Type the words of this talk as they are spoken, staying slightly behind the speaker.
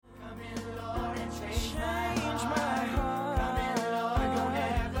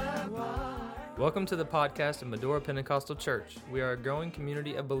Welcome to the podcast of Medora Pentecostal Church. We are a growing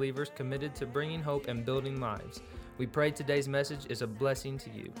community of believers committed to bringing hope and building lives. We pray today's message is a blessing to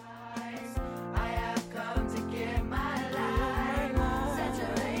you.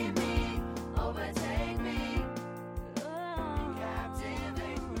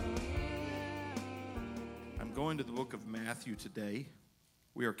 I'm going to the book of Matthew today.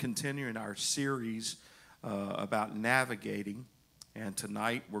 We are continuing our series about navigating, and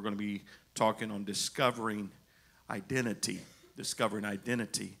tonight we're going to be talking on discovering identity. Discovering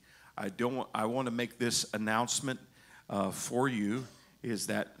identity. I want to make this announcement for you is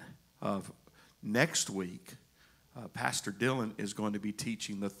that next week, Pastor Dylan is going to be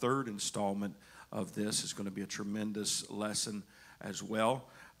teaching the third installment of this. It's going to be a tremendous lesson as well.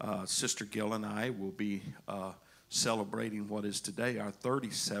 Sister Gill and I will be celebrating what is today our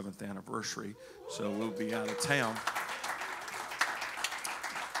 37th anniversary, so we'll be out of town.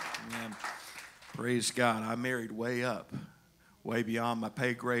 And praise God, I married way up, way beyond my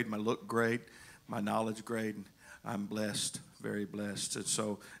pay grade, my look grade, my knowledge grade. I'm blessed, very blessed. And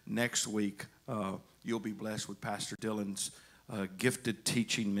so next week, you'll be blessed with Pastor Dylan's gifted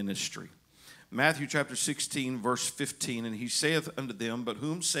teaching ministry. Matthew chapter 16, verse 15, and he saith unto them, But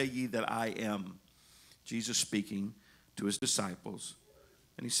whom say ye that I am? Jesus speaking to his disciples.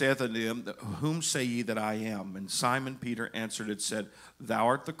 And he saith unto them, Whom say ye that I am? And Simon Peter answered and said, Thou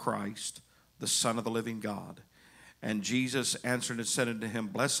art the Christ, the Son of the living God. And Jesus answered and said unto him,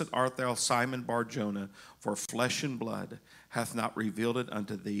 Blessed art thou, Simon Bar-Jonah, for flesh and blood hath not revealed it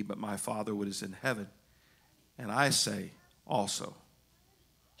unto thee, but my Father which is in heaven. And I say also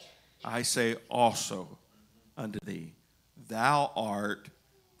unto thee, Thou art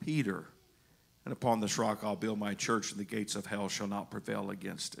Peter, and upon this rock I'll build my church, and the gates of hell shall not prevail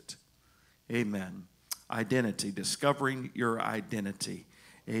against it. Amen. Identity, discovering your identity.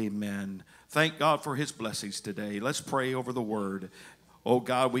 Amen. Thank God for his blessings today. Let's pray over the word. Oh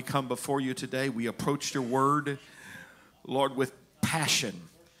God, we come before you today. We approach your word, Lord, with passion,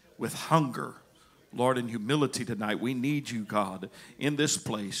 with hunger. Lord, in humility tonight, we need you, God, in this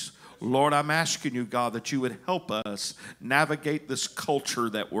place. Lord, I'm asking you, God, that you would help us navigate this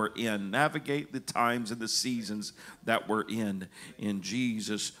culture that we're in, navigate the times and the seasons that we're in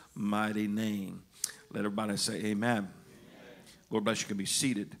Jesus' mighty name. Let everybody say amen. Amen. Lord bless you, can be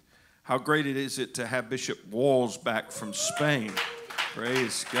seated. How great it is to have Bishop Walls back from Spain.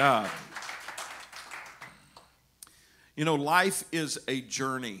 Praise God. You know, life is a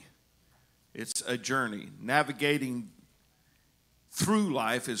journey. It's a journey. Navigating through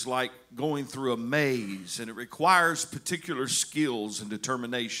life is like going through a maze, and it requires particular skills and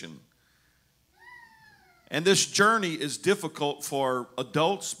determination. And this journey is difficult for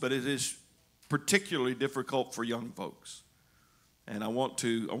adults, but it is particularly difficult for young folks. And I want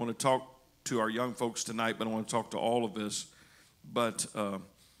to talk to our young folks tonight, but I want to talk to all of us. But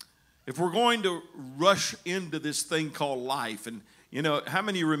if we're going to rush into this thing called life, and you know, how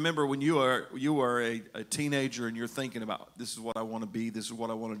many of you remember when you are a teenager and you're thinking about, this is what I want to be, this is what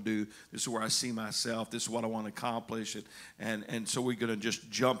I want to do, this is where I see myself, this is what I want to accomplish, and so we're going to just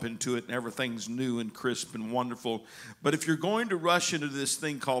jump into it, and everything's new and crisp and wonderful. But if you're going to rush into this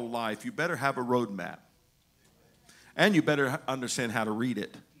thing called life, you better have a roadmap, and you better understand how to read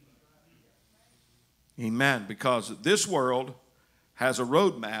it. Amen. Because this world has a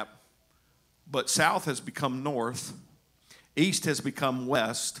roadmap, but south has become north, east has become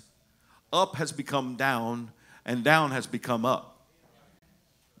west, up has become down, and down has become up.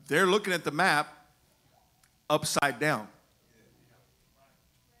 They're looking at the map upside down.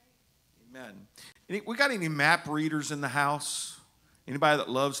 Amen. We got any map readers in the house? Anybody that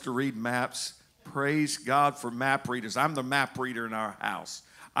loves to read maps? Praise God for map readers. I'm the map reader in our house.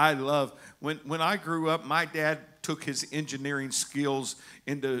 I love, when I grew up, my dad took his engineering skills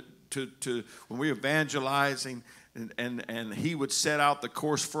into when we were evangelizing, and he would set out the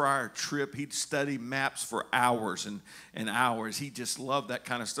course for our trip. He'd study maps for hours and hours. He just loved that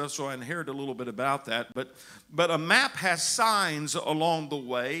kind of stuff, so I inherited a little bit about that. But a map has signs along the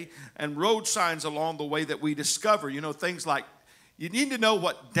way, and road signs along the way that we discover. You know, things like, you need to know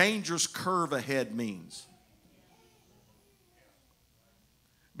what dangerous curve ahead means,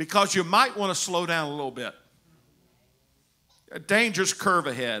 because you might want to slow down a little bit. A dangerous curve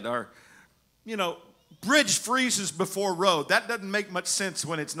ahead, or, you know, bridge freezes before road. That doesn't make much sense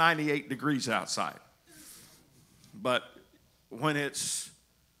when it's 98 degrees outside. But when it's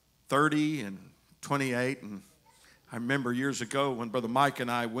 30 and 28, and I remember years ago when Brother Mike and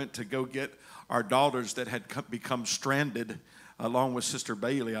I went to go get our daughters that had become stranded along with Sister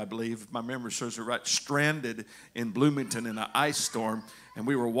Bailey, I believe, if my memory serves me right, stranded in Bloomington in an ice storm. And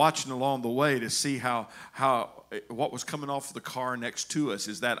we were watching along the way to see what was coming off the car next to us.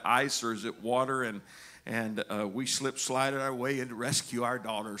 Is that ice or is it water? And we slided our way in to rescue our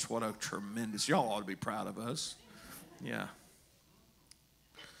daughters. What a tremendous, y'all ought to be proud of us. Yeah.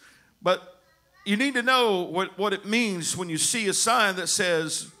 But you need to know what it means when you see a sign that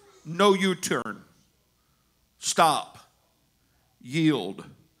says, no U-turn, stop, yield,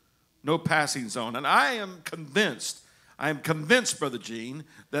 no passing zone. And I am convinced, Brother Gene,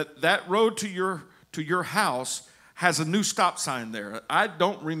 that road to your house has a new stop sign there. I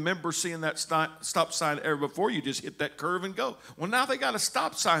don't remember seeing that stop sign ever before. You just hit that curve and go. Well, now they got a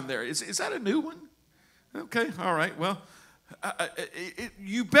stop sign there. Is that a new one? Okay, all right, well.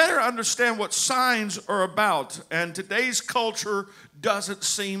 You better understand what signs are about. And today's culture doesn't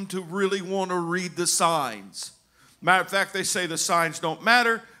seem to really want to read the signs. Matter of fact, they say the signs don't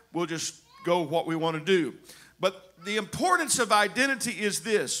matter. We'll just go what we want to do. But the importance of identity is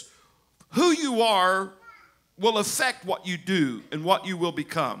this. Who you are will affect what you do and what you will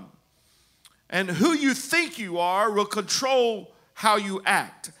become. And who you think you are will control how you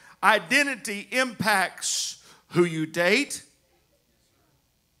act. Identity impacts who you date.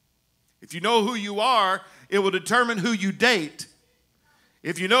 If you know who you are, it will determine who you date.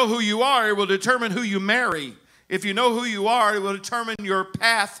 If you know who you are, it will determine who you marry. If you know who you are, it will determine your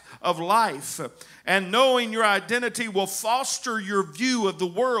path of life. And knowing your identity will foster your view of the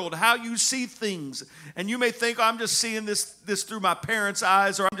world, how you see things. And you may think, I'm just seeing this through my parents'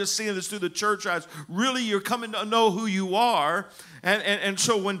 eyes, or I'm just seeing this through the church eyes. Really, you're coming to know who you are. And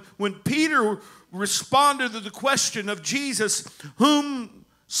so when Peter responded to the question of Jesus, whom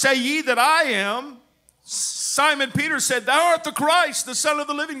say ye that I am? Simon Peter said, thou art the Christ, the Son of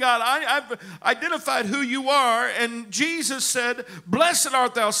the living God. I've identified who you are. And Jesus said, blessed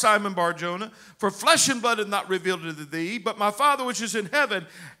art thou, Simon Bar-Jonah, for flesh and blood hath not revealed it to thee, but my Father which is in heaven.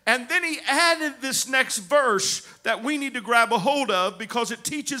 And then he added this next verse that we need to grab a hold of because it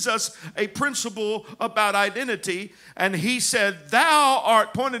teaches us a principle about identity. And he said, thou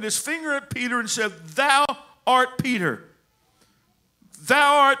art, pointed his finger at Peter and said, thou art Peter.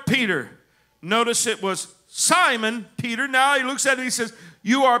 Thou art Peter. Notice it was Simon, Peter. Now he looks at it and he says,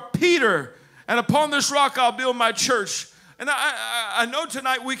 you are Peter, and upon this rock I'll build my church. And I know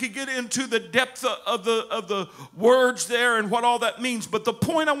tonight we could get into the depth of the words there and what all that means. But the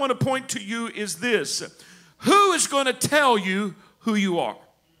point I want to point to you is this. Who is going to tell you who you are?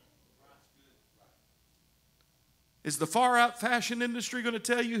 Is the far out fashion industry going to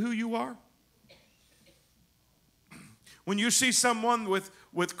tell you who you are? When you see someone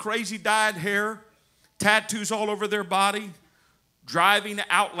with crazy dyed hair, tattoos all over their body, driving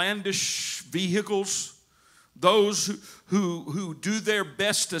outlandish vehicles, those who do their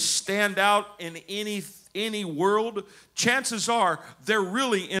best to stand out in any world, chances are they're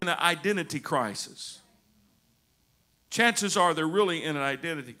really in an identity crisis. Chances are they're really in an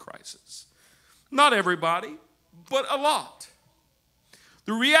identity crisis. Not everybody, but a lot.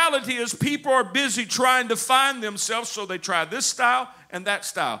 The reality is people are busy trying to find themselves, so they try this style and that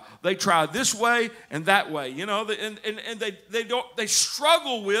style. They try this way and that way, you know, and they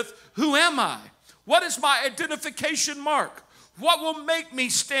struggle with, who am I? What is my identification mark? What will make me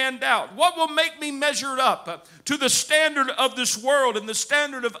stand out? What will make me measure up to the standard of this world and the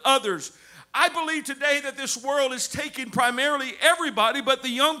standard of others? I believe today that this world is taking primarily everybody but the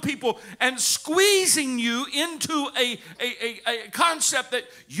young people and squeezing you into a concept that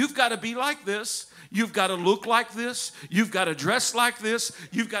you've got to be like this. You've got to look like this. You've got to dress like this.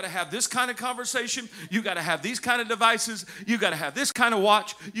 You've got to have this kind of conversation. You've got to have these kind of devices. You've got to have this kind of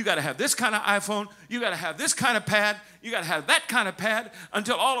watch. You've got to have this kind of iPhone. You've got to have this kind of pad. You've got to have that kind of pad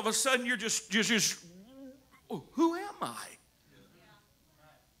until all of a sudden you're just who am I?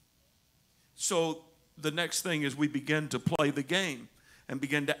 So the next thing is we begin to play the game and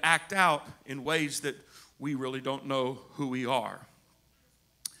begin to act out in ways that we really don't know who we are.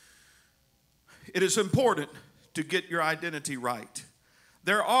 It is important to get your identity right.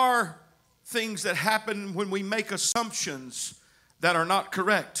 There are things that happen when we make assumptions that are not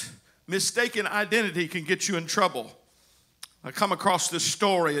correct. Mistaken identity can get you in trouble. I come across this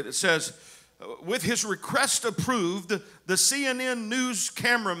story that says, with his request approved, the CNN news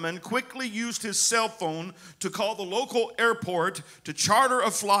cameraman quickly used his cell phone to call the local airport to charter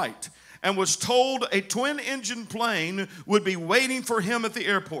a flight and was told a twin-engine plane would be waiting for him at the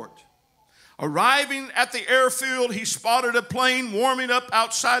airport. Arriving at the airfield, he spotted a plane warming up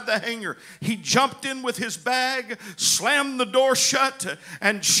outside the hangar. He jumped in with his bag, slammed the door shut,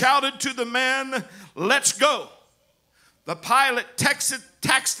 and shouted to the man, "Let's go." The pilot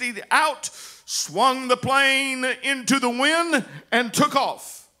taxied out, swung the plane into the wind, and took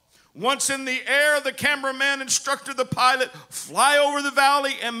off. Once in the air, the cameraman instructed the pilot, fly over the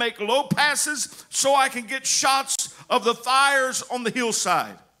valley and make low passes so I can get shots of the fires on the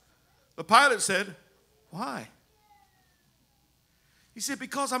hillside. The pilot said, why? He said,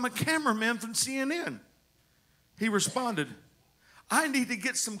 because I'm a cameraman from CNN. He responded, I need to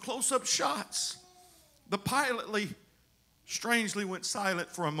get some close-up shots. The pilot strangely went silent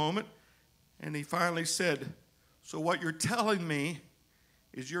for a moment, and he finally said, so what you're telling me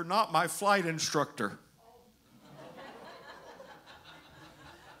is you're not my flight instructor.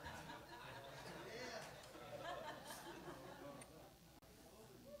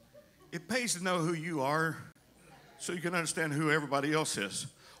 It pays to know who you are so you can understand who everybody else is.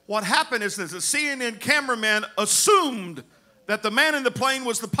 What happened is that the CNN cameraman assumed that the man in the plane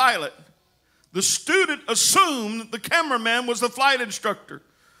was the pilot. The student assumed the cameraman was the flight instructor.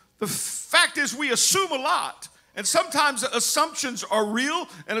 The fact is we assume a lot. And sometimes assumptions are real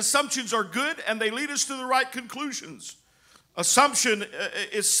and assumptions are good and they lead us to the right conclusions. Assumption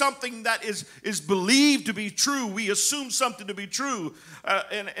is something that is believed to be true. We assume something to be true.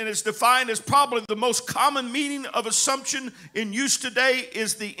 And it's defined as probably the most common meaning of assumption in use today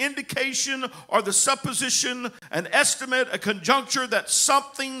is the indication or the supposition, an estimate, a conjuncture that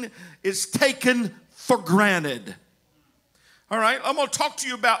something is taken for granted. All right, I'm going to talk to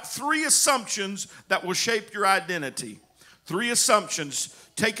you about 3 assumptions that will shape your identity. 3 assumptions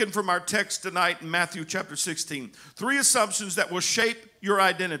taken from our text tonight in Matthew chapter 16. 3 assumptions that will shape your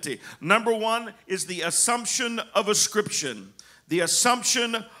identity. Number 1 is the assumption of ascription. The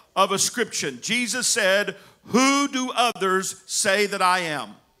assumption of ascription. Jesus said, who do others say that I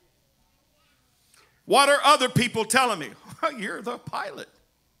am? What are other people telling me? Well, you're the pilot.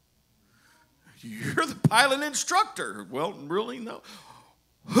 You're the pilot instructor. Well, really, no.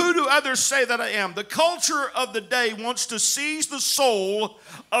 Who do others say that I am? The culture of the day wants to seize the soul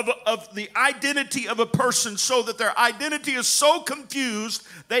of the identity of a person so that their identity is so confused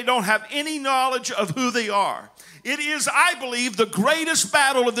they don't have any knowledge of who they are. It is, I believe, the greatest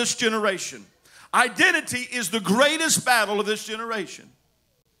battle of this generation. Identity is the greatest battle of this generation.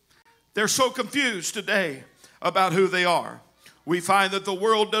 They're so confused today about who they are. We find that the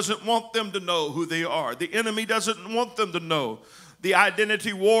world doesn't want them to know who they are. The enemy doesn't want them to know. The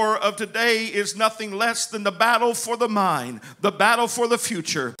identity war of today is nothing less than the battle for the mind, the battle for the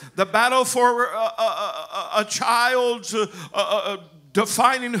future, the battle for a child's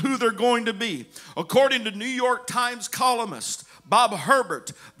defining who they're going to be. According to New York Times columnist Bob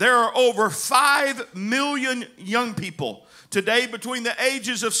Herbert, there are over 5 million young people today between the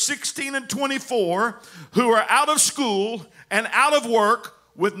ages of 16 and 24 who are out of school and out of work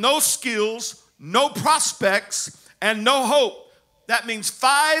with no skills, no prospects, and no hope. That means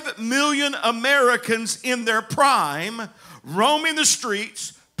 5 million Americans in their prime roaming the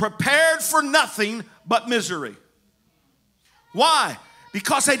streets, prepared for nothing but misery. Why?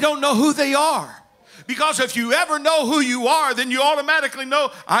 Because they don't know who they are. Because if you ever know who you are, then you automatically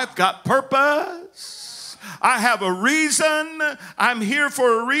know, I've got purpose. I have a reason. I'm here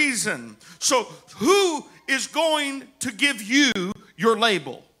for a reason. So who is going to give you your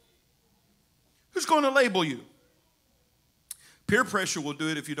label? Who's going to label you? Peer pressure will do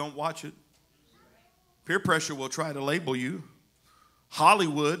it if you don't watch it. Peer pressure will try to label you.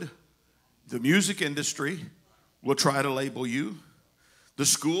 Hollywood, the music industry, will try to label you. The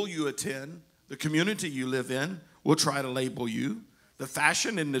school you attend, the community you live in, will try to label you. The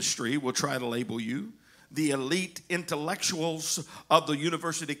fashion industry will try to label you. The elite intellectuals of the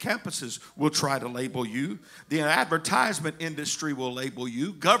university campuses will try to label you. The advertisement industry will label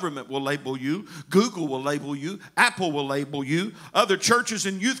you. Government will label you. Google will label you. Apple will label you. Other churches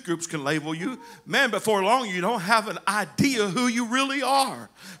and youth groups can label you. Man, before long, you don't have an idea who you really are.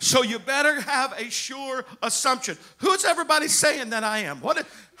 So you better have a sure assumption. Who's everybody saying that I am?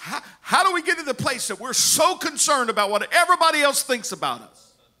 How do we get to the place that we're so concerned about what everybody else thinks about us?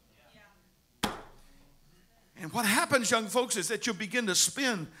 And what happens, young folks, is that you'll begin to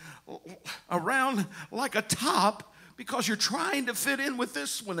spin around like a top because you're trying to fit in with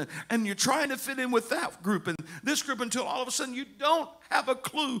this one and you're trying to fit in with that group and this group until all of a sudden you don't have a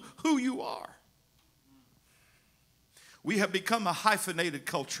clue who you are. We have become a hyphenated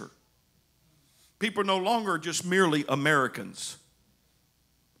culture. People are no longer just merely Americans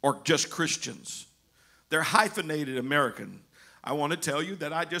or just Christians. They're hyphenated American. I want to tell you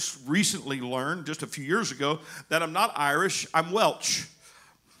that I just recently learned, just a few years ago, that I'm not Irish, I'm Welsh.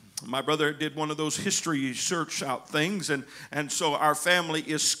 My brother did one of those history search out things, and so our family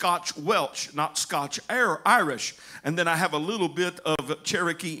is Scotch Welsh, not Scotch Irish. And then I have a little bit of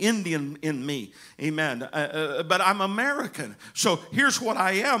Cherokee Indian in me, amen. But I'm American. So here's what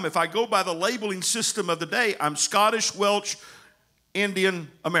I am. If I go by the labeling system of the day, I'm Scottish, Welsh, Indian,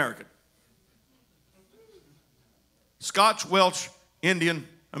 American. Scotch, Welsh, Indian,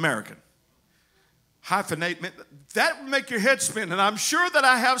 American. Hyphenate, that would make your head spin. And I'm sure that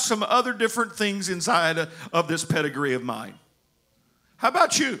I have some other different things inside of this pedigree of mine. How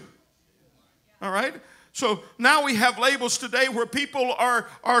about you? All right. So now we have labels today where people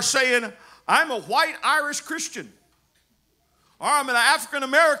are saying, I'm a white Irish Christian. Or I'm an African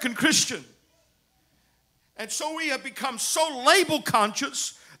American Christian. And so we have become so label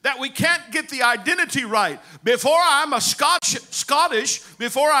conscious that we can't get the identity right. Before I'm a Scottish,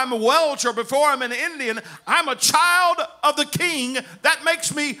 before I'm a Welsh, or before I'm an Indian, I'm a child of the King. That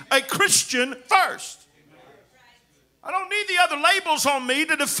makes me a Christian first. I don't need the other labels on me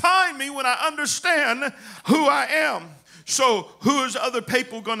to define me when I understand who I am. So who is other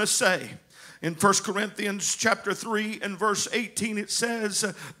people going to say? In 1 Corinthians chapter 3 and verse 18, it says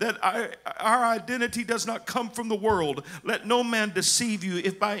that our identity does not come from the world. Let no man deceive you.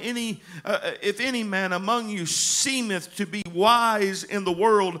 If any man among you seemeth to be wise in the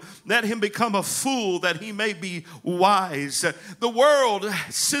world, let him become a fool that he may be wise. The world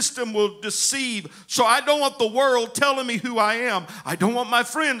system will deceive. So I don't want the world telling me who I am. I don't want my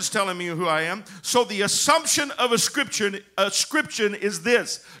friends telling me who I am. So the assumption of a scripture is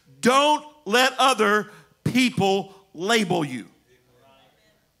this: don't let other people label you.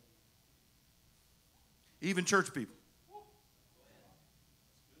 Even church people.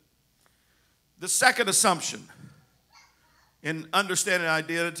 The second assumption in understanding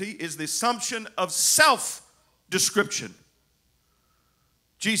identity is the assumption of self-description.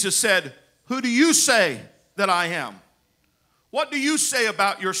 Jesus said, "Who do you say that I am?" What do you say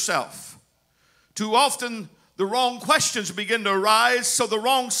about yourself? Too often, the wrong questions begin to arise, so the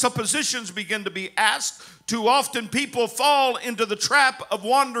wrong suppositions begin to be asked. Too often people fall into the trap of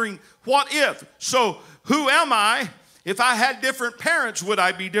wondering, what if? So who am I? If I had different parents, would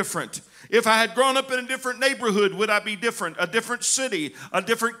I be different? If I had grown up in a different neighborhood, would I be different? A different city, a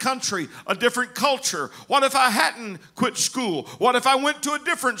different country, a different culture? What if I hadn't quit school? What if I went to a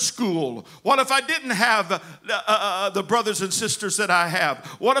different school? What if I didn't have the brothers and sisters that I have?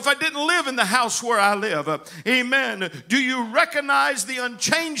 What if I didn't live in the house where I live? Amen. Do you recognize the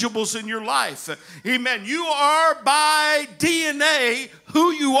unchangeables in your life? Amen. You are by DNA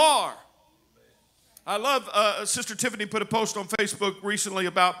who you are. I love Sister Tiffany put a post on Facebook recently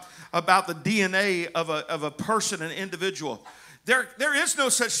about the DNA of a person, an individual. There is no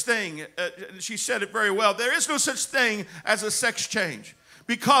such thing, she said it very well, there is no such thing as a sex change.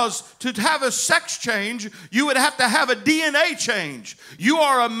 Because to have a sex change, you would have to have a DNA change. You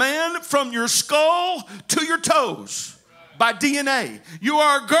are a man from your skull to your toes. By DNA. You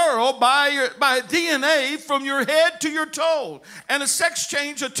are a girl by DNA from your head to your toe. And a sex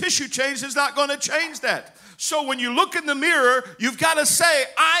change, a tissue change is not going to change that. So when you look in the mirror, you've got to say,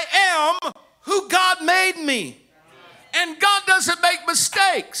 I am who God made me. And God doesn't make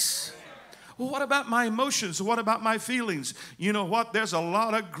mistakes. Well, what about my emotions? What about my feelings? You know what? There's a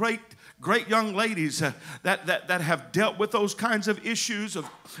lot of great young ladies that have dealt with those kinds of issues of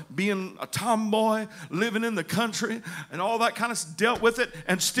being a tomboy, living in the country, and all that kind of stuff, dealt with it,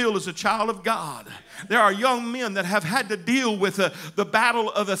 and still is a child of God. There are young men that have had to deal with the battle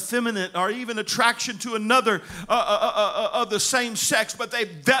of effeminate or even attraction to another of the same sex, but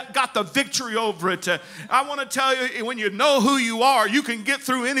they've got the victory over it. I want to tell you, when you know who you are, you can get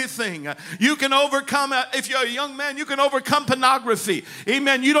through anything. You can overcome, if you're a young man, you can overcome pornography.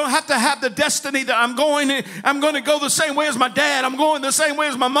 Amen. You don't have to have the destiny that I'm going to go the same way as my dad. I'm going the same way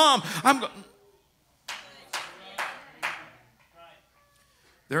as my mom.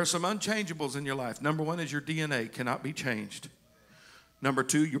 There are some unchangeables in your life. Number one is your DNA cannot be changed. Number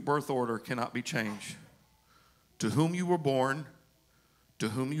two, your birth order cannot be changed. To whom you were born, to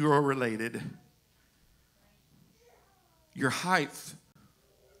whom you are related. Your height.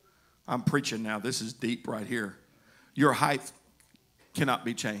 I'm preaching now. This is deep right here. Your height cannot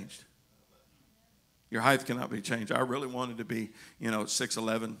be changed. Your height cannot be changed. I really wanted to be,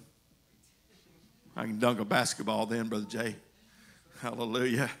 6'11". I can dunk a basketball then, Brother Jay.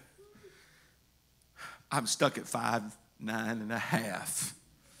 Hallelujah. I'm stuck at 5'9.5".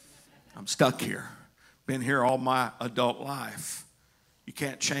 I'm stuck here. Been here all my adult life. You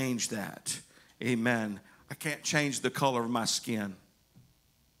can't change that. Amen. I can't change the color of my skin.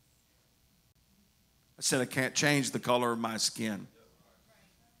 I said I can't change the color of my skin.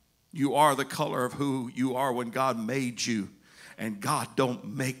 You are the color of who you are when God made you. And God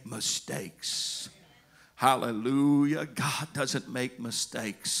don't make mistakes. Hallelujah. God doesn't make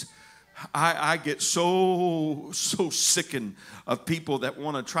mistakes. I get so sickened of people that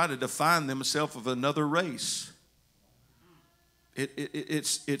want to try to define themselves of another race.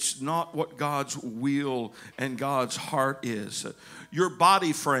 It's not what God's will and God's heart is. Your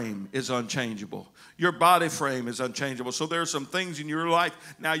body frame is unchangeable. Your body frame is unchangeable. So there are some things in your life.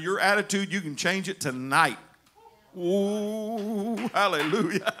 Now, your attitude, you can change it tonight. Ooh,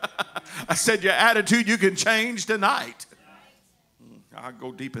 hallelujah. I said your attitude you can change tonight. I'll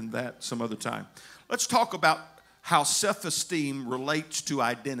go deep in that some other time. Let's talk about how self-esteem relates to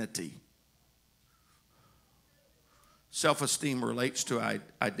identity. Self-esteem relates to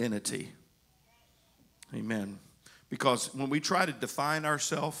identity. Amen. Because when we try to define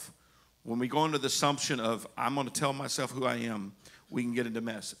ourselves, when we go into the assumption of, I'm going to tell myself who I am, we can get into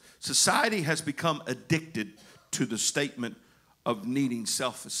mess. Society has become addicted to the statement of needing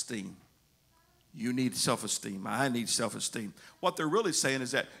self-esteem. You need self-esteem. I need self-esteem. What they're really saying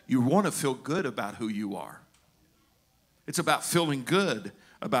is that you want to feel good about who you are. It's about feeling good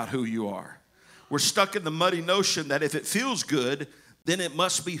about who you are. We're stuck in the muddy notion that if it feels good, then it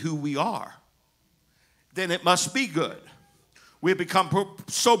must be who we are. Then it must be good. We've become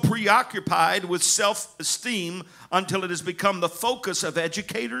so preoccupied with self-esteem until it has become the focus of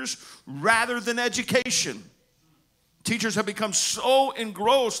educators rather than education. Teachers have become so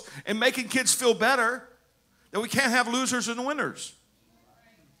engrossed in making kids feel better that we can't have losers and winners.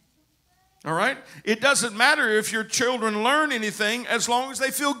 All right? It doesn't matter if your children learn anything as long as they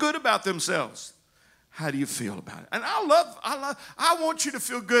feel good about themselves. How do you feel about it? And I want you to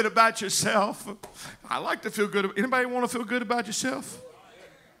feel good about yourself. I like to feel good. Anybody want to feel good about yourself?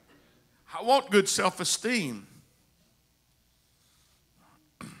 I want good self-esteem.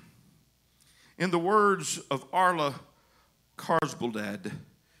 In the words of Arla Karsbaldad,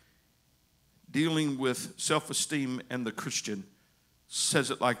 dealing with self-esteem and the Christian,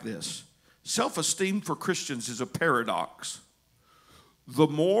 says it like this. Self-esteem for Christians is a paradox. The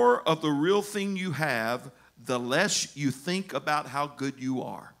more of the real thing you have, the less you think about how good you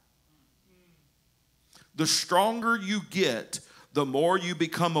are. The stronger you get, the more you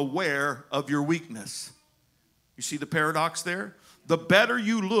become aware of your weakness. You see the paradox there? The better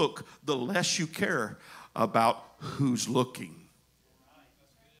you look, the less you care about who's looking.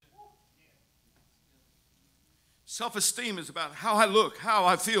 Self-esteem is about how I look, how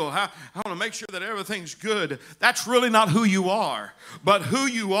I feel, how I want to make sure that everything's good. That's really not who you are. But who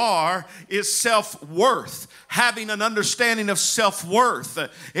you are is self-worth, having an understanding of self-worth.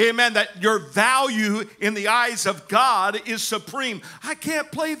 Amen, that your value in the eyes of God is supreme. I can't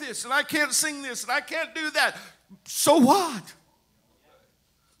play this, and I can't sing this, and I can't do that. So what?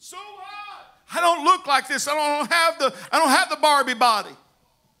 So what? I don't look like this. I don't have the Barbie body.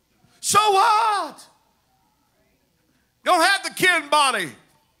 So what? Don't have the Ken body.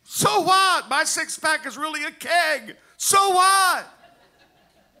 So what? My six-pack is really a keg. So what?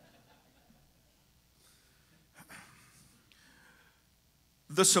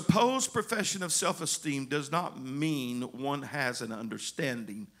 The supposed profession of self-esteem does not mean one has an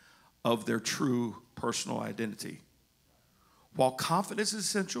understanding of their true personal identity. While confidence is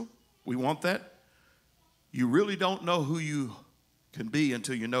essential, we want that, you really don't know who you can be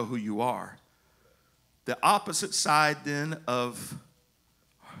until you know who you are. The opposite side then of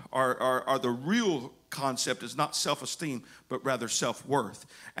the real concept is not self-esteem, but rather self-worth.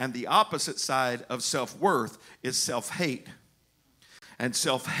 And the opposite side of self-worth is self-hate. And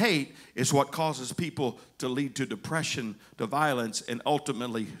self-hate is what causes people to lead to depression, to violence, and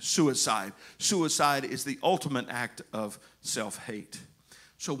ultimately suicide. Suicide is the ultimate act of self-hate.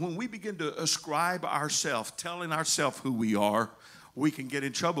 So when we begin to ascribe ourselves, telling ourselves who we are, we can get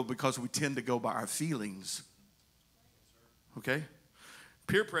in trouble because we tend to go by our feelings. Okay?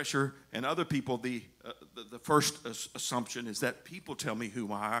 Peer pressure and other people, the first assumption is that people tell me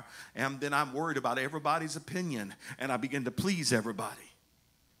who I am, then I'm worried about everybody's opinion, and I begin to please everybody.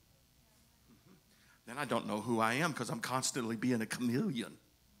 Then I don't know who I am because I'm constantly being a chameleon,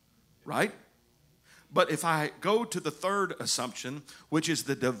 right? But if I go to the third assumption, which is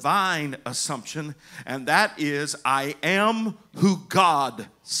the divine assumption, and that is I am who God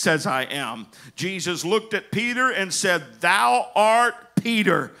says I am. Jesus looked at Peter and said, "Thou art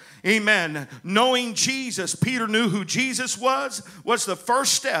Peter. Amen. Knowing Jesus, Peter knew who Jesus was the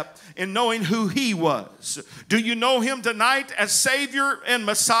first step in knowing who he was. Do you know him tonight as Savior and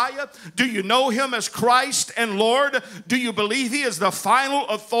Messiah? Do you know him as Christ and Lord? Do you believe he is the final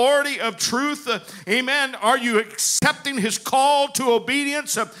authority of truth? Amen. Are you accepting his call to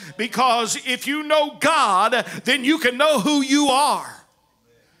obedience? Because if you know God, then you can know who you are.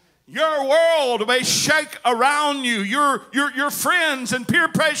 Your world may shake around you. Your friends and peer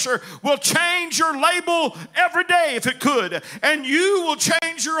pressure will change your label every day if it could. And you will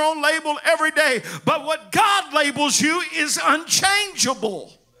change your own label every day. But what God labels you is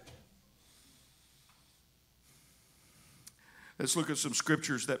unchangeable. Let's look at some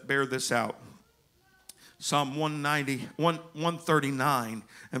scriptures that bear this out. Psalm 139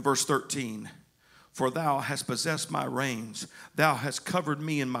 and verse 13. For thou hast possessed my reins. Thou hast covered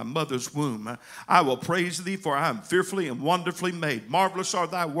me in my mother's womb. I will praise thee, for I am fearfully and wonderfully made. Marvelous are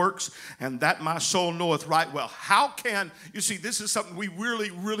thy works, and that my soul knoweth right well. How can, you see, this is something we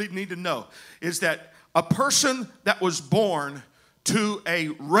really, really need to know, is that a person that was born to a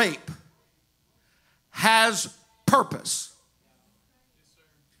rape has purpose.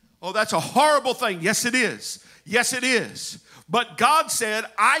 Oh, that's a horrible thing. Yes, it is. Yes, it is. But God said,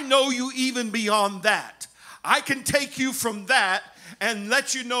 I know you even beyond that. I can take you from that and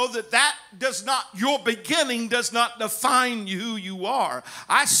let you know that that does not, your beginning does not define you who you are.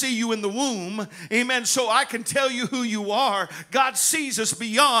 I see you in the womb, amen, so I can tell you who you are. God sees us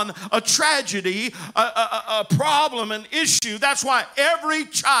beyond a tragedy, a problem, an issue. That's why every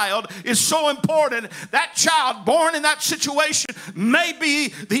child is so important. That child born in that situation may be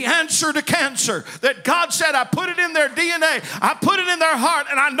the answer to cancer. That God said, I put it in their DNA, I put it in their heart,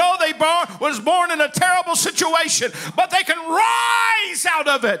 and I know they was born in a terrible situation, but they can rise out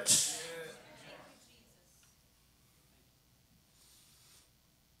of it.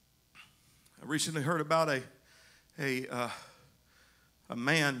 I recently heard about a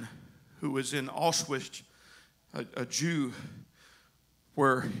man who was in Auschwitz, a Jew,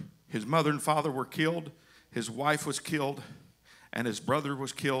 where his mother and father were killed, his wife was killed, and his brother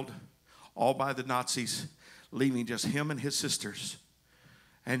was killed, all by the Nazis, leaving just him and his sisters.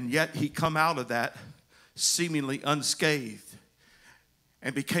 And yet he come out of that seemingly unscathed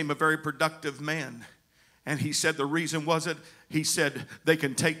and became a very productive man. And he said the reason wasn't, he said, they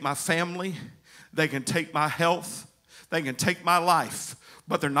can take my family, they can take my health, they can take my life,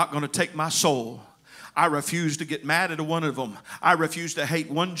 but they're not going to take my soul. I refuse to get mad at one of them. I refuse to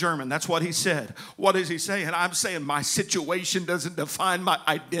hate one German. That's what he said. What is he saying? I'm saying my situation doesn't define my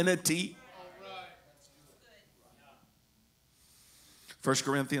identity. 1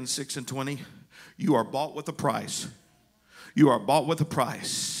 Corinthians 6 and 20, you are bought with a price. You are bought with a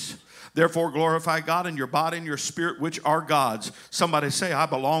price. Therefore glorify God in your body and your spirit, which are God's. Somebody say, I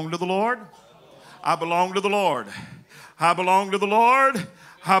belong to the Lord. I belong to the Lord. I belong to the Lord.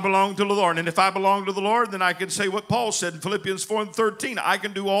 I belong to the Lord. And if I belong to the Lord, then I can say what Paul said in Philippians 4 and 13. I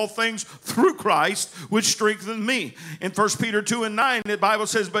can do all things through Christ, which strengthens me. In 1 Peter 2 and 9, the Bible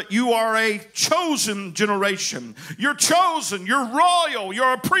says, but you are a chosen generation. You're chosen. You're royal.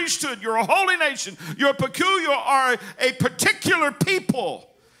 You're a priesthood. You're a holy nation. You're peculiar, are a particular people.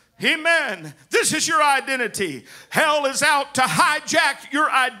 Amen. This is your identity. Hell is out to hijack your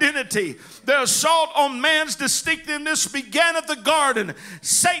identity. The assault on man's distinctiveness began at the garden.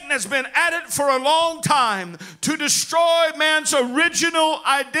 Satan has been at it for a long time to destroy man's original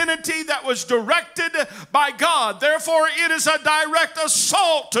identity that was directed by God. Therefore, it is a direct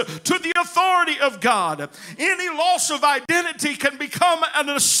assault to the authority of God. Any loss of identity can become an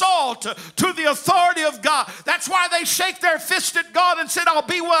assault to the authority of God. That's why they shake their fist at God and said, I'll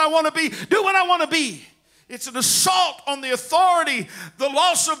be what I want to be, do what I want to be. It's an assault on the authority. The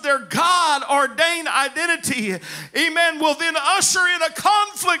loss of their God-ordained identity, amen, will then usher in a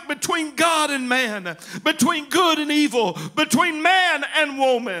conflict between God and man, between good and evil, between man and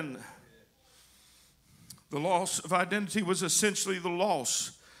woman. The loss of identity was essentially the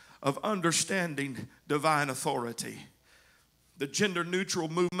loss of understanding divine authority. The gender-neutral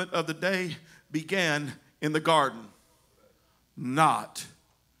movement of the day began in the garden, not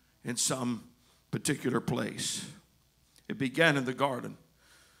in some particular place. It began in the garden.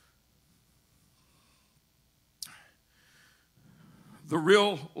 The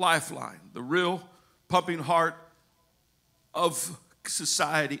real lifeline, the real pumping heart of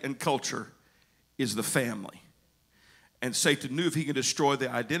society and culture is the family. And Satan knew if he could destroy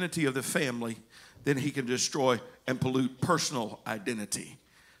the identity of the family, then he can destroy and pollute personal identity.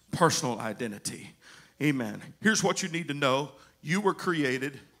 Personal identity. Amen. Here's what you need to know. You were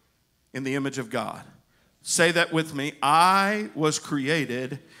created in the image of God. Say that with me. I was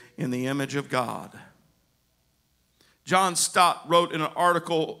created in the image of God. John Stott wrote in an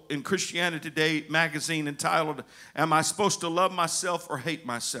article in Christianity Today magazine entitled, Am I Supposed to Love Myself or Hate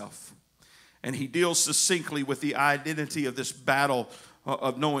Myself? And he deals succinctly with the identity of this battle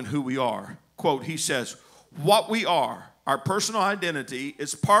of knowing who we are. Quote, he says, what we are, our personal identity,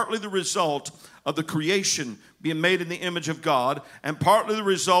 is partly the result of the creation being made in the image of God and partly the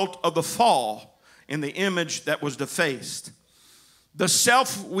result of the fall in the image that was defaced. The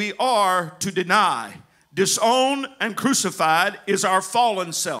self we are to deny, disown, and crucified is our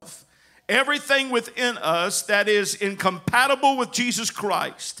fallen self. Everything within us that is incompatible with Jesus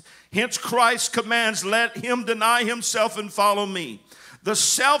Christ. Hence Christ commands, let him deny himself and follow me. The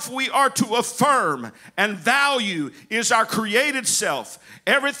self we are to affirm and value is our created self.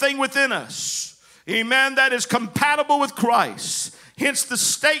 Everything within us, amen, that is compatible with Christ. Hence the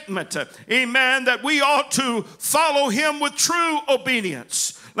statement, amen, that we ought to follow him with true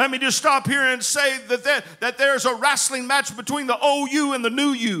obedience. Let me just stop here and say that there's a wrestling match between the old you and the new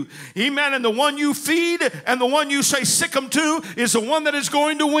you. Amen. And the one you feed and the one you say sick 'em to is the one that is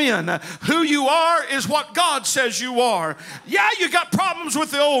going to win. Who you are is what God says you are. Yeah, you got problems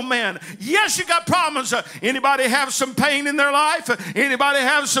with the old man. Yes, you got problems. Anybody have some pain in their life? Anybody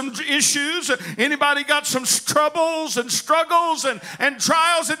have some issues? Anybody got some troubles and struggles and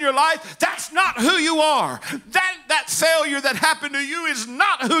trials in your life? That's not who you are. That failure that happened to you is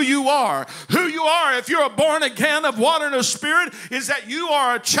not who you are. Who you are, if you're born again of water and of spirit, is that you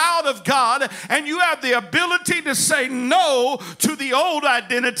are a child of God and you have the ability to say no to the old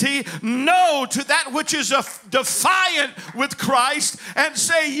identity, no to that which is defiant with Christ, and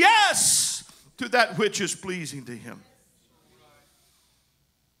say yes to that which is pleasing to him.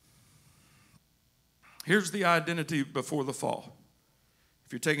 Here's the identity before the fall.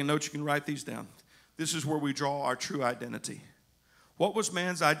 If you're taking notes, you can write these down. This is where we draw our true identity. What was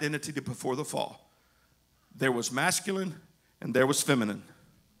man's identity before the fall? There was masculine and there was feminine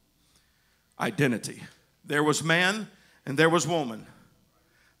identity. There was man and there was woman.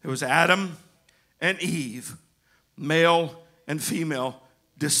 There was Adam and Eve, male and female,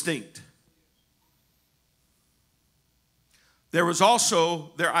 distinct. There was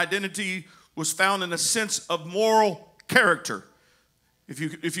also, their identity was found in a sense of moral character.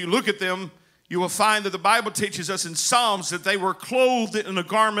 If you look at them, you will find that the Bible teaches us in Psalms that they were clothed in a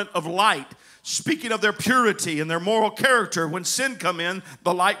garment of light, speaking of their purity and their moral character. When sin come in,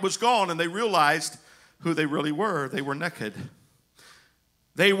 the light was gone, and they realized who they really were. They were naked.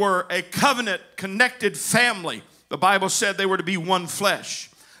 They were a covenant-connected family. The Bible said they were to be one flesh.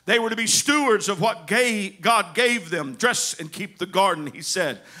 They were to be stewards of what God gave them. Dress and keep the garden, he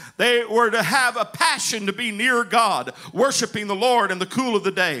said. They were to have a passion to be near God, worshiping the Lord in the cool of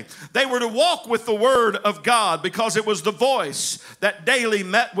the day. They were to walk with the word of God because it was the voice that daily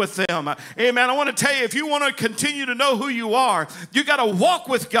met with them. Amen. I want to tell you, if you want to continue to know who you are, you got to walk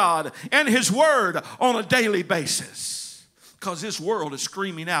with God and his word on a daily basis. Because this world is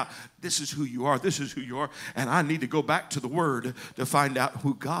screaming out, this is who you are, this is who you are. And I need to go back to the word to find out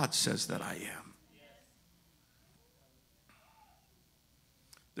who God says that I am.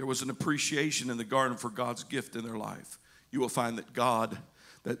 There was an appreciation in the garden for God's gift in their life. You will find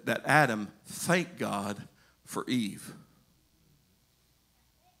that Adam thanked God for Eve.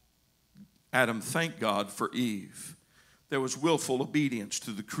 Adam thanked God for Eve. There was willful obedience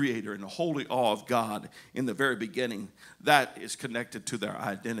to the Creator and a holy awe of God in the very beginning. That is connected to their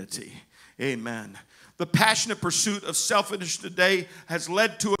identity. Amen. The passionate pursuit of selfishness today has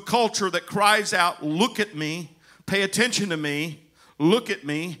led to a culture that cries out, look at me, pay attention to me, look at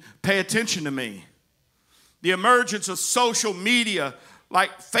me, pay attention to me. The emergence of social media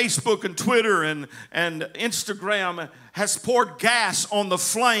like Facebook and Twitter and Instagram has poured gas on the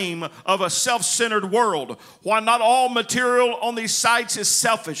flame of a self-centered world. While not all material on these sites is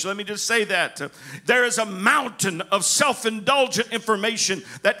selfish, let me just say that. There is a mountain of self-indulgent information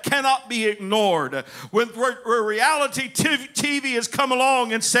that cannot be ignored. Where reality TV has come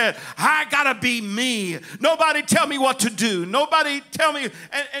along and said, I gotta be me. Nobody tell me what to do. Nobody tell me.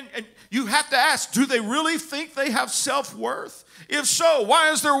 And you have to ask, do they really think they have self-worth? If so, why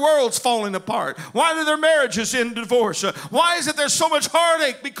is their worlds falling apart? Why are their marriages in divorce? Why is it there's so much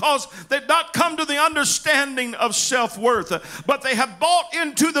heartache? Because they've not come to the understanding of self-worth. But they have bought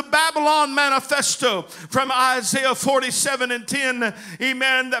into the Babylon manifesto from Isaiah 47:10.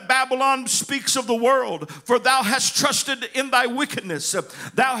 Amen. That Babylon speaks of the world. For thou hast trusted in thy wickedness.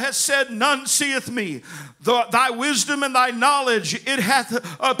 Thou hast said, none seeth me. Thy wisdom and thy knowledge, it hath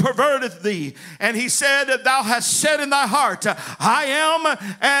perverted thee. And he said, thou hast said in thy heart, I am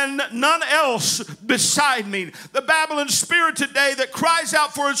and none else beside me. The Babylon spirit today that cries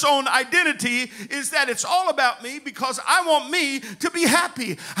out for its own identity is that it's all about me because I want me to be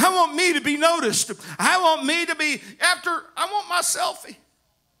happy. I want me to be noticed. I want me to be I want my selfie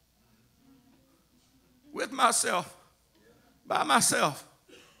with myself, by myself.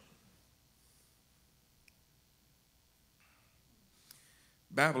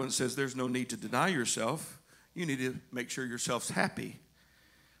 Babylon says there's no need to deny yourself. You need to make sure yourself's happy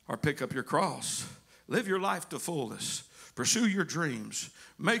or pick up your cross. Live your life to fullness. Pursue your dreams.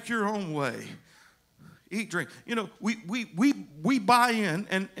 Make your own way. Eat, drink. You know, we buy in,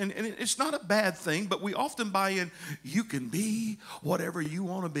 and it's not a bad thing, but we often buy in, you can be whatever you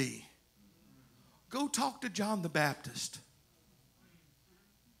want to be. Go talk to John the Baptist,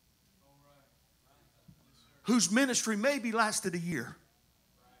 whose ministry maybe lasted a year,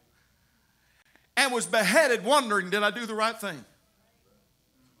 and was beheaded wondering, did I do the right thing?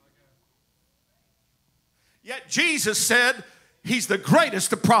 Yet Jesus said he's the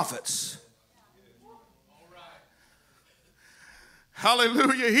greatest of prophets.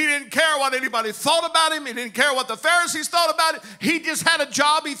 Hallelujah. He didn't care what anybody thought about him. He didn't care what the Pharisees thought about it. He just had a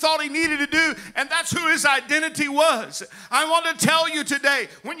job he thought he needed to do, and that's who his identity was. I want to tell you today,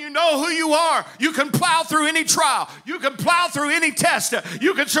 when you know who you are, you can plow through any trial. You can plow through any test.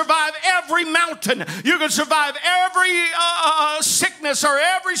 You can survive every mountain. You can survive every sickness or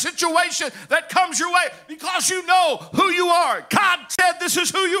every situation that comes your way because you know who you are. God said this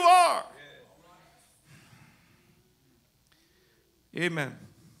is who you are. Amen.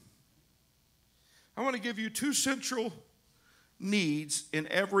 I want to give you two central needs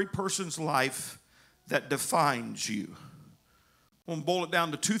in every person's life that defines you. I want to boil it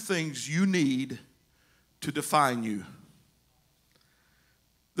down to two things you need to define you.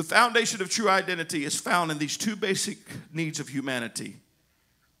 The foundation of true identity is found in these two basic needs of humanity.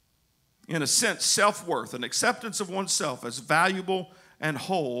 In a sense, self-worth, an acceptance of oneself as valuable and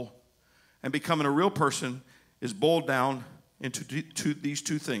whole, and becoming a real person is boiled down into these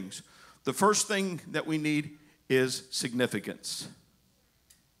two things. The first thing that we need is significance.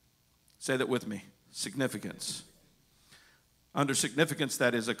 Say that with me. Significance. Under significance,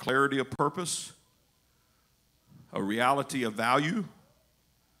 that is a clarity of purpose, a reality of value,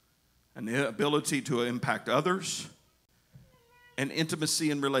 an ability to impact others, and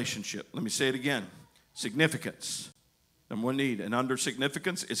intimacy in relationship. Let me say it again. Significance. Number one need. And under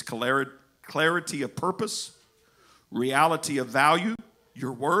significance is clarity of purpose, reality of value,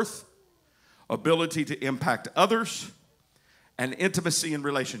 your worth, ability to impact others, and intimacy in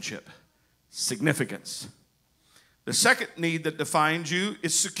relationship. Significance. The second need that defines you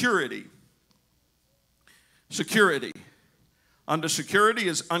is security. Security. Under security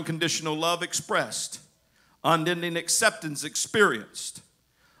is unconditional love expressed, unending acceptance experienced,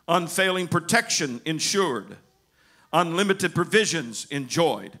 unfailing protection ensured, unlimited provisions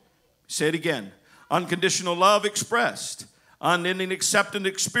enjoyed. Say it again. Unconditional love expressed, unending acceptance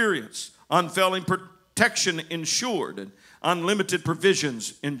experienced, unfailing protection ensured, and unlimited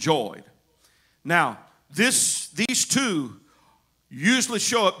provisions enjoyed. Now, these two usually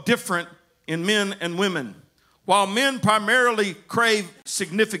show up different in men and women. While men primarily crave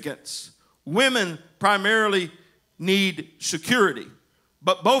significance, women primarily need security,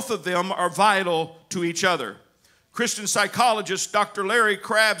 but both of them are vital to each other. Christian psychologist Dr. Larry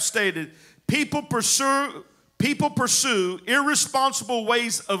Crabb stated, People pursue irresponsible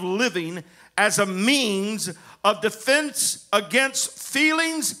ways of living as a means of defense against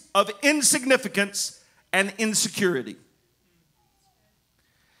feelings of insignificance and insecurity.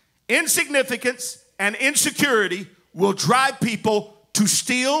 Insignificance and insecurity will drive people to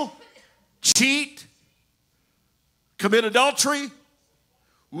steal, cheat, commit adultery,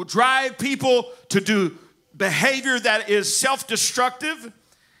 will drive people to do behavior that is self-destructive.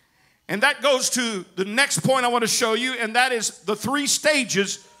 And that goes to the next point I want to show you, and that is the three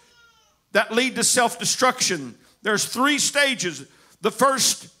stages that lead to self-destruction. There's three stages. The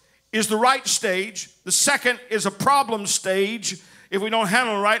first is the right stage. The second is a problem stage if we don't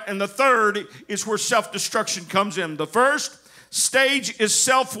handle it right. And the third is where self-destruction comes in. The first stage is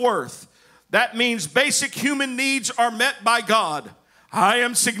self-worth. That means basic human needs are met by God. I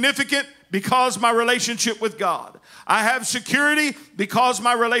am significant because my relationship with God. I have security because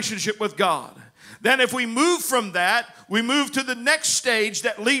my relationship with God. Then if we move from that, we move to the next stage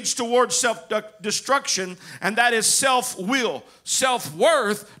that leads towards self-destruction, and that is self-will.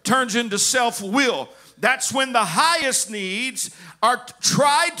 Self-worth turns into self-will. That's when the highest needs are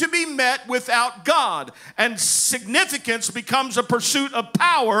tried to be met without God, and significance becomes a pursuit of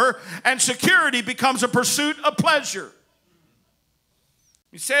power, and security becomes a pursuit of pleasure.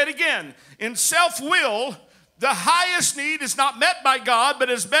 You say it again. In self-will, the highest need is not met by God, but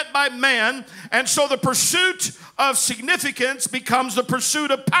is met by man. And so the pursuit of significance becomes the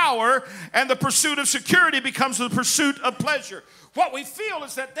pursuit of power, and the pursuit of security becomes the pursuit of pleasure. What we feel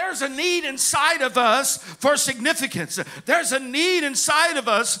is that there's a need inside of us for significance. There's a need inside of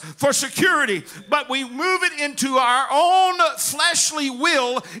us for security. But we move it into our own fleshly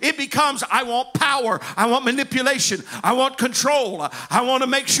will. It becomes, I want power. I want manipulation. I want control. I want to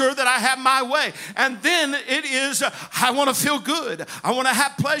make sure that I have my way. And then it is, I want to feel good. I want to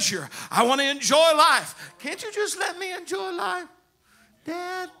have pleasure. I want to enjoy life. Can't you just let me enjoy life,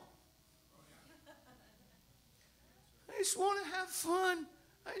 Dad? I just want to have fun.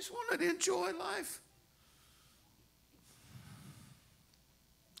 I just want to enjoy life.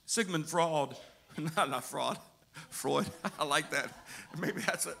 Sigmund Freud, not fraud, Freud. I like that. Maybe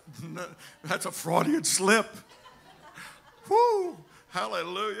that's a Freudian slip. Whoo,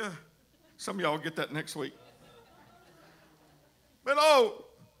 hallelujah. Some of y'all get that next week. But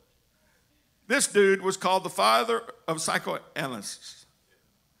this dude was called the father of psychoanalysis.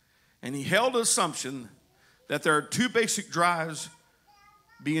 And he held an assumption that there are two basic drives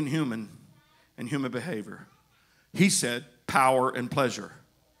being human and human behavior. He said power and pleasure.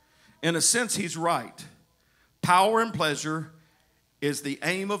 In a sense, he's right. Power and pleasure is the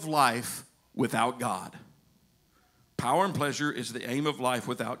aim of life without God. Power and pleasure is the aim of life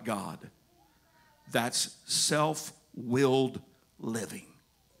without God. That's self-willed living.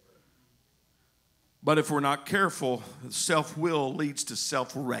 But if we're not careful, self-will leads to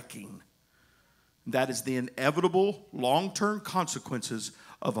self-wrecking. That is the inevitable long-term consequences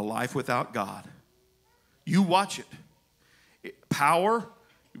of a life without God. You watch it. Power,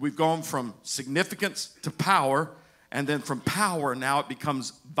 we've gone from significance to power, and then from power now it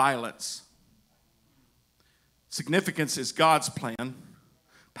becomes violence. Significance is God's plan.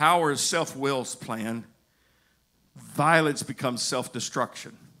 Power is self-will's plan. Violence becomes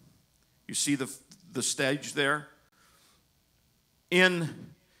self-destruction. You see the stage there? In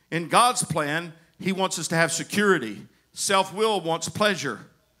God's plan, He wants us to have security. Self-will wants pleasure.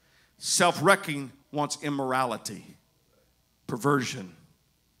 Self-wrecking wants immorality, perversion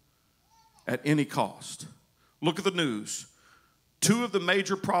at any cost. Look at the news. Two of the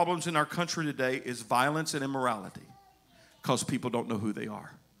major problems in our country today is violence and immorality because people don't know who they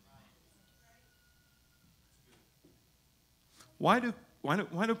are. Why do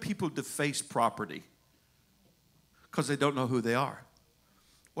people deface property? Because they don't know who they are.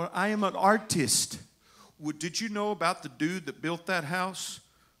 Well, I am an artist. Well, did you know about the dude that built that house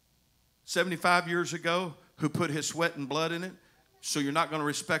 75 years ago who put his sweat and blood in it? So you're not going to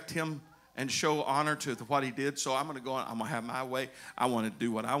respect him and show honor to what he did. So I'm going to go on. I'm going to have my way. I want to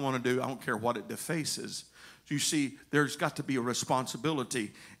do what I want to do. I don't care what it defaces. You see, there's got to be a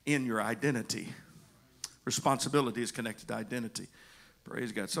responsibility in your identity. Responsibility is connected to identity.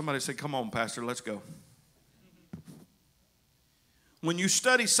 Praise God. Somebody say, come on, Pastor, let's go. When you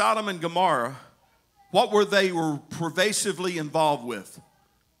study Sodom and Gomorrah, what were they pervasively involved with?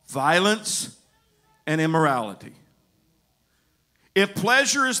 Violence and immorality. If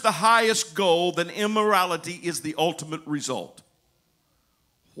pleasure is the highest goal, then immorality is the ultimate result.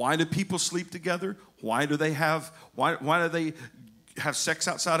 Why do people sleep together? Why do they have sex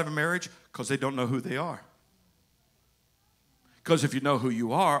outside of a marriage? Because they don't know who they are. Because if you know who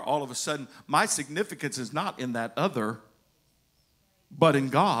you are, all of a sudden, my significance is not in that other, but in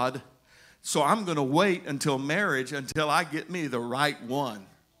God. So I'm going to wait until marriage until I get me the right one.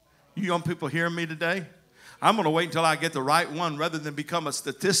 You young people hearing me today? I'm going to wait until I get the right one rather than become a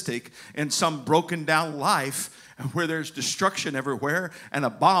statistic in some broken down life where there's destruction everywhere and a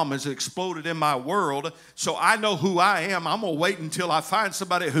bomb has exploded in my world. So I know who I am. I'm going to wait until I find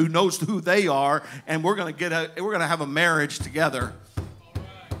somebody who knows who they are, and we're going to have a marriage together.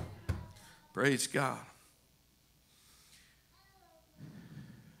 Praise God.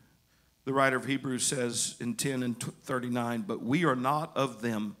 The writer of Hebrews says in 10 and 39, but we are not of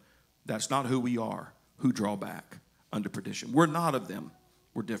them, that's not who we are, who draw back unto perdition. We're not of them.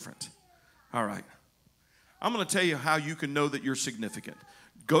 We're different. All right. I'm going to tell you how you can know that you're significant.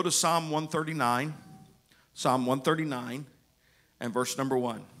 Go to Psalm 139. Psalm 139 and verse number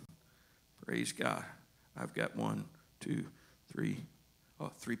 1. Praise God. I've got 3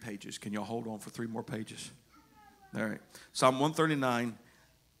 pages. Can y'all hold on for 3 more pages? All right. Psalm 139,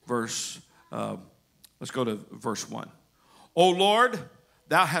 let's go to verse 1. O Lord,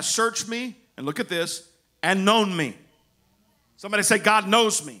 thou hast searched me, and look at this, and known me. Somebody say, God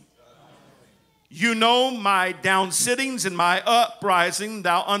knows me. You know my down sittings and my uprising.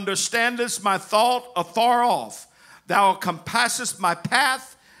 Thou understandest my thought afar off. Thou compassest my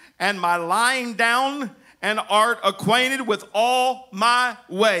path and my lying down, and art acquainted with all my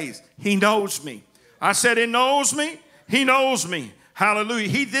ways. He knows me. I said he knows me. He knows me. Hallelujah.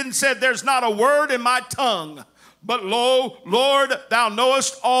 He didn't say there's not a word in my tongue. But lo, Lord, thou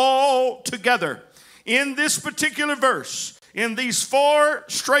knowest all together. In this particular verse, in these 4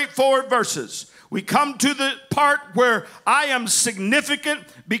 straightforward verses, we come to the part where I am significant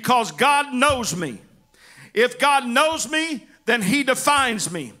because God knows me. If God knows me, then he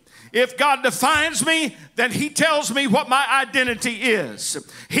defines me. If God defines me, then he tells me what my identity is.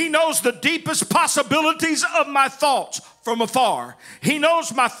 He knows the deepest possibilities of my thoughts from afar. He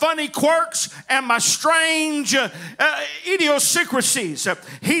knows my funny quirks and my strange idiosyncrasies.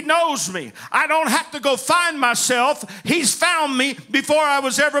 He knows me. I don't have to go find myself. He's found me before I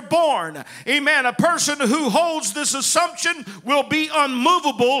was ever born. Amen. A person who holds this assumption will be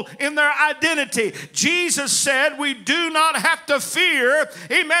unmovable in their identity. Jesus said we do not have to fear,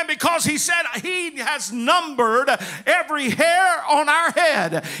 amen, because he said he has numbered every hair on our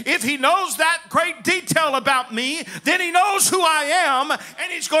head. If he knows that great detail about me, then he knows who I am,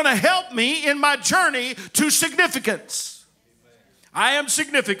 and he's going to help me in my journey to significance. I am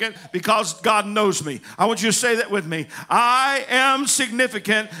significant because God knows me. I want you to say that with me. I am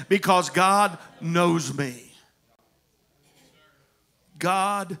significant because God knows me.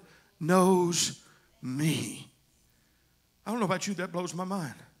 God knows me. I don't know about you, that blows my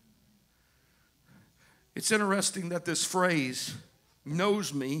mind. It's interesting that this phrase,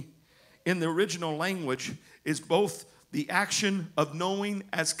 knows me, in the original language is both the action of knowing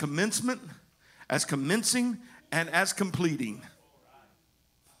as commencement, as commencing, and as completing.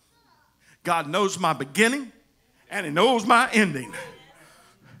 God knows my beginning and he knows my ending.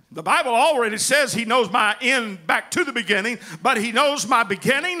 The Bible already says he knows my end back to the beginning, but he knows my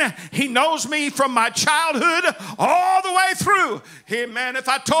beginning. He knows me from my childhood all the way through. Amen. If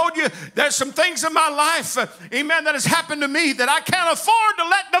I told you there's some things in my life, amen, that has happened to me that I can't afford to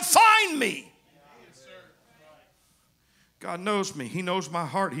let define me. God knows me. He knows my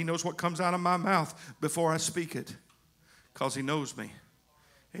heart. He knows what comes out of my mouth before I speak it, because he knows me.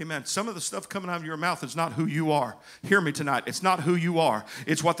 Amen. Some of the stuff coming out of your mouth is not who you are. Hear me tonight. It's not who you are.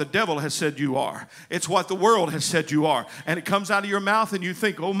 It's what the devil has said you are. It's what the world has said you are. And it comes out of your mouth and you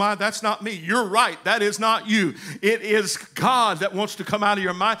think, oh my, that's not me. You're right. That is not you. It is God that wants to come out of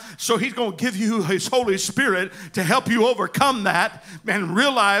your mind. So he's going to give you his Holy Spirit to help you overcome that and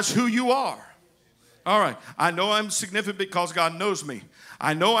realize who you are. All right. I know I'm significant because God knows me.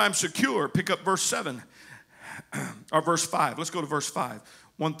 I know I'm secure. Pick up verse 7 or verse 5. Let's go to verse 5.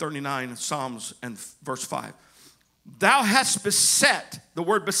 139 Psalms and verse 5. Thou hast beset. The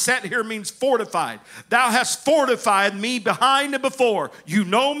word beset here means fortified. Thou hast fortified me behind and before. You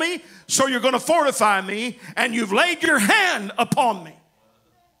know me, so you're going to fortify me, and you've laid your hand upon me.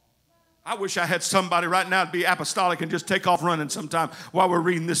 I wish I had somebody right now to be apostolic and just take off running sometime while we're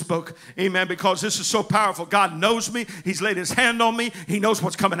reading this book. Amen. Because this is so powerful. God knows me. He's laid his hand on me. He knows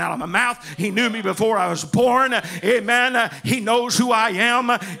what's coming out of my mouth. He knew me before I was born. Amen. He knows who I am.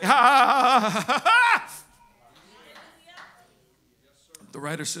 The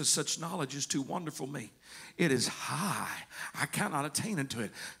writer says, such knowledge is too wonderful for me. It is high. I cannot attain unto it.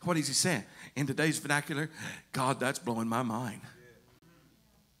 What is he saying? In today's vernacular, God, that's blowing my mind.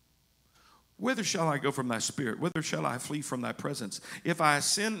 Whither shall I go from thy spirit? Whither shall I flee from thy presence? If I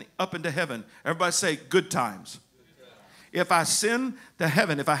ascend up into heaven, everybody say good times. If I ascend to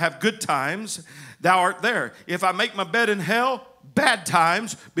heaven, if I have good times, thou art there. If I make my bed in hell, bad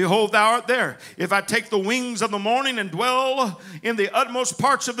times, behold, thou art there. If I take the wings of the morning and dwell in the utmost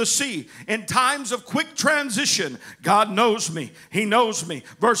parts of the sea, in times of quick transition, God knows me. He knows me.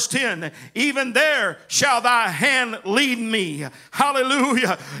 Verse 10, even there shall thy hand lead me.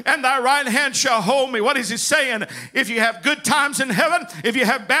 Hallelujah. And thy right hand shall hold me. What is he saying? If you have good times in heaven, if you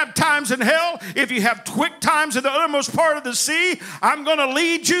have bad times in hell, if you have quick times in the uttermost part of the sea, I'm going to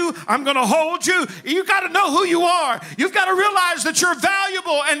lead you. I'm going to hold you. You got to know who you are. You've got to realize that you're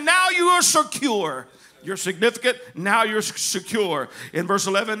valuable, and now you are secure. You're significant, now you're secure. In verse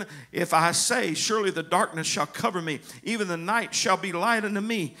 11, if I say, surely the darkness shall cover me, even the night shall be light unto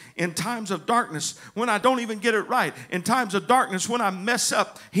me. In times of darkness, when I don't even get it right, in times of darkness, when I mess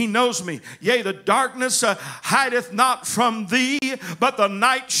up, he knows me. Yea, the darkness hideth not from thee, but the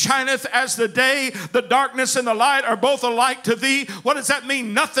night shineth as the day. The darkness and the light are both alike to thee. What does that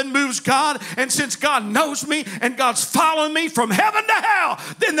mean? Nothing moves God. And since God knows me and God's following me from heaven to hell,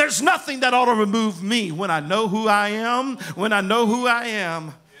 then there's nothing that ought to remove me. When I know who I am,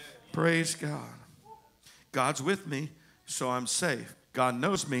 praise God. God's with me, so I'm safe. God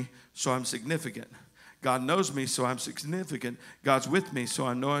knows me, so I'm significant. God knows me, so I'm significant. God's with me, so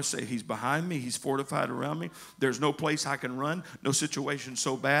I know I say He's behind me. He's fortified around me. There's no place I can run, no situation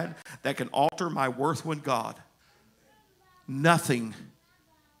so bad that can alter my worth with God. Nothing.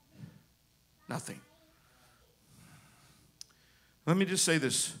 Nothing. Let me just say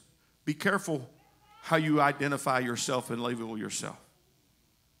this. Be careful how you identify yourself and label yourself.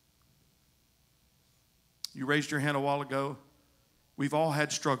 You raised your hand a while ago. We've all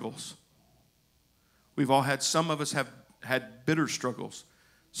had struggles. We've all had, some of us have had bitter struggles.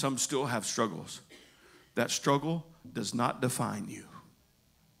 Some still have struggles. That struggle does not define you.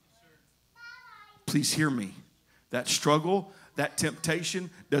 Please hear me. That struggle, that temptation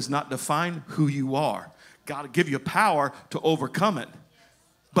does not define who you are. God will give you power to overcome it.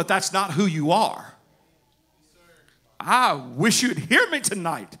 But that's not who you are. I wish you'd hear me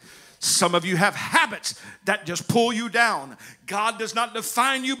tonight. Some of you have habits that just pull you down. God does not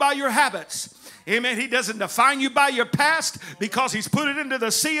define you by your habits. Amen. He doesn't define you by your past because He's put it into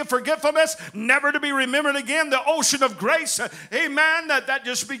the sea of forgetfulness, never to be remembered again, the ocean of grace. Amen. That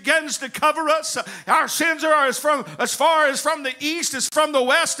just begins to cover us. Our sins are as far as from the east as from the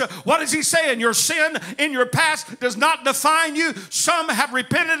west. What is He saying? Your sin in your past does not define you. Some have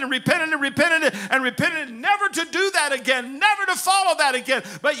repented and repented and repented and repented never to do that again, never to follow that again,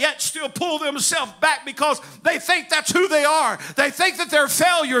 but yet still pull themselves back because they think that's who they are. They think that their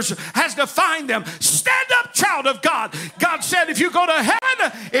failures has defined them. Stand up, child of God. God said, if you go to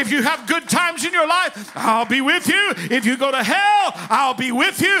heaven, if you have good times in your life, I'll be with you. If you go to hell, I'll be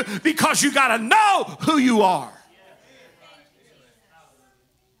with you, because you got to know who you are.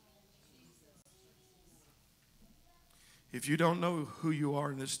 If you don't know who you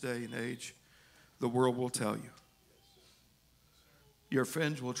are in this day and age, the world will tell you. Your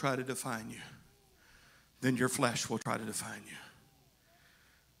friends will try to define you. Then your flesh will try to define you.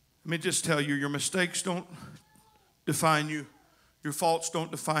 Let me just tell you, your mistakes don't define you. Your faults don't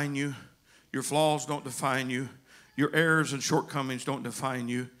define you. Your flaws don't define you. Your errors and shortcomings don't define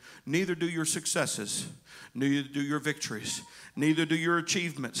you. Neither do your successes. Neither do your victories. Neither do your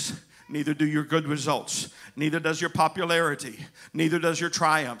achievements. Neither do your good results. Neither does your popularity. Neither does your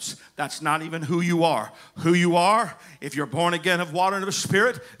triumphs. That's not even who you are. Who you are, if you're born again of water and of the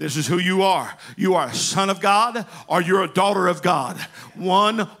Spirit, this is who you are. You are a son of God or you're a daughter of God.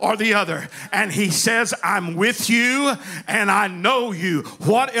 One or the other. And He says, I'm with you and I know you.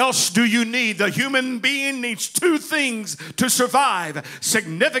 What else do you need? The human being needs two things to survive: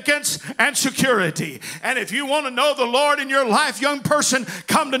 significance and security. And if you want to know the Lord in your life, young person,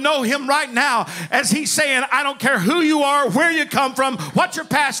 come to know Him right now, as He's saying, I don't care who you are, where you come from, what your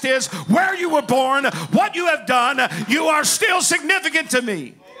past is, where you were born, what you have done, you are still significant to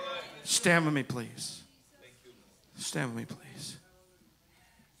me. Stand with me, please. Stand with me, please.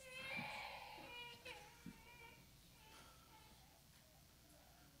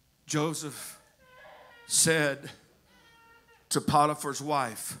 Joseph said to Potiphar's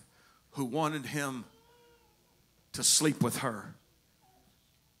wife, who wanted him to sleep with her,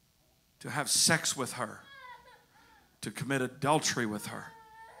 to have sex with her, to commit adultery with her.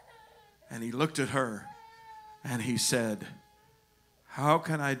 And he looked at her and he said, how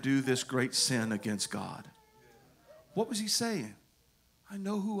can I do this great sin against God? What was he saying? I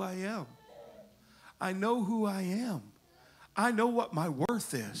know who I am. I know who I am. I know what my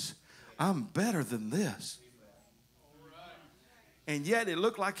worth is. I'm better than this. And yet it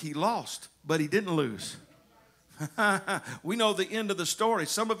looked like he lost, but he didn't lose. We know the end of the story.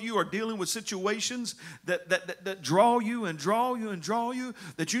 Some of you are dealing with situations that draw you and draw you and draw you,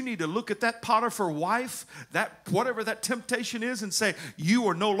 that you need to look at that Potiphar wife, that whatever that temptation is, and say, you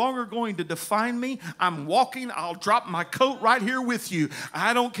are no longer going to define me. I'm walking. I'll drop my coat right here with you.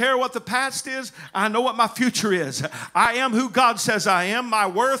 I don't care what the past is. I know what my future is. I am who God says I am. My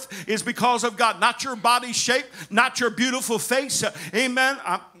worth is because of God, not your body shape, not your beautiful face. Amen.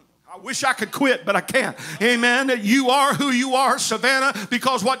 I wish I could quit, but I can't. Amen. You are who you are, Savannah,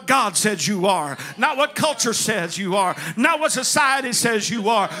 because what God says you are. Not what culture says you are. Not what society says you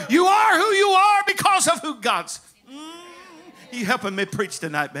are. You are who you are because of who God's. You helping me preach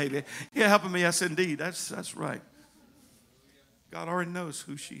tonight, baby. You're helping me. Yes, indeed. That's right. God already knows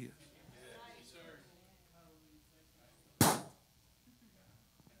who she is.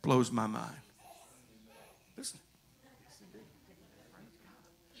 Blows my mind. Listen.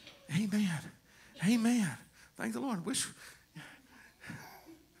 Amen. Amen. Thank the Lord. Wish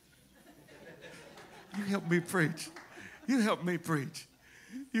you help me preach. You help me preach.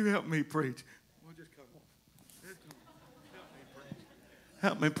 You help me preach. We'll just come on.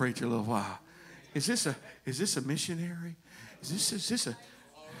 Help me preach a little while. Is this a missionary? Is this a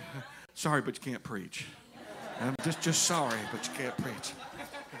Sorry, but you can't preach. I'm just sorry, but you can't preach.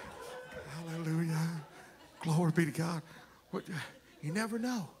 Hallelujah. Glory be to God. You never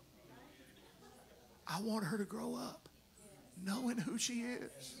know. I want her to grow up knowing who she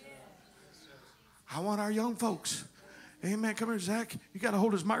is. I want our young folks. Amen. Come here, Zach. You got to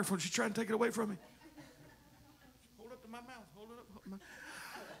hold his microphone. She's trying to take it away from me. Hold it up to my mouth. Hold it up.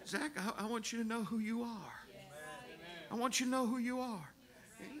 Zach, I want you to know who you are. I want you to know who you are.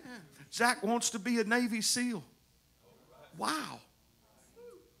 Amen. Zach wants to be a Navy SEAL. Wow.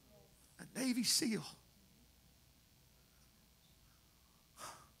 A Navy SEAL.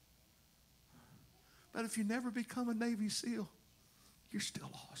 But if you never become a Navy SEAL, you're still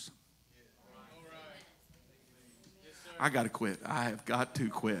awesome. I got to quit. I have got to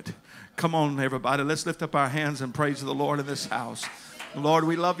quit. Come on, everybody. Let's lift up our hands and praise the Lord in this house. Lord,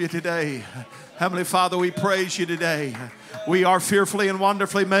 we love you today. Heavenly Father, we praise you today. We are fearfully and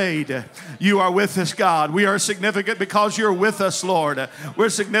wonderfully made. You are with us, God. We are significant because you're with us, Lord. We're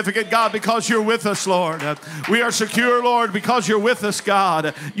significant, God, because you're with us, Lord. We are secure, Lord, because you're with us,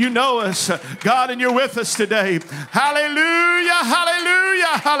 God. You know us, God, and you're with us today. Hallelujah,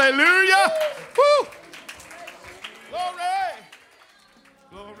 hallelujah, hallelujah. Woo! Glory!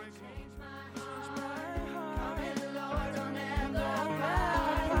 Glory!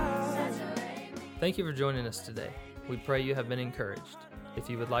 Thank you for joining us today. We pray you have been encouraged. If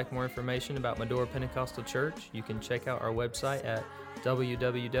you would like more information about Medora Pentecostal Church, you can check out our website at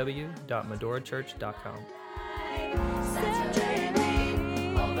www.medorachurch.com.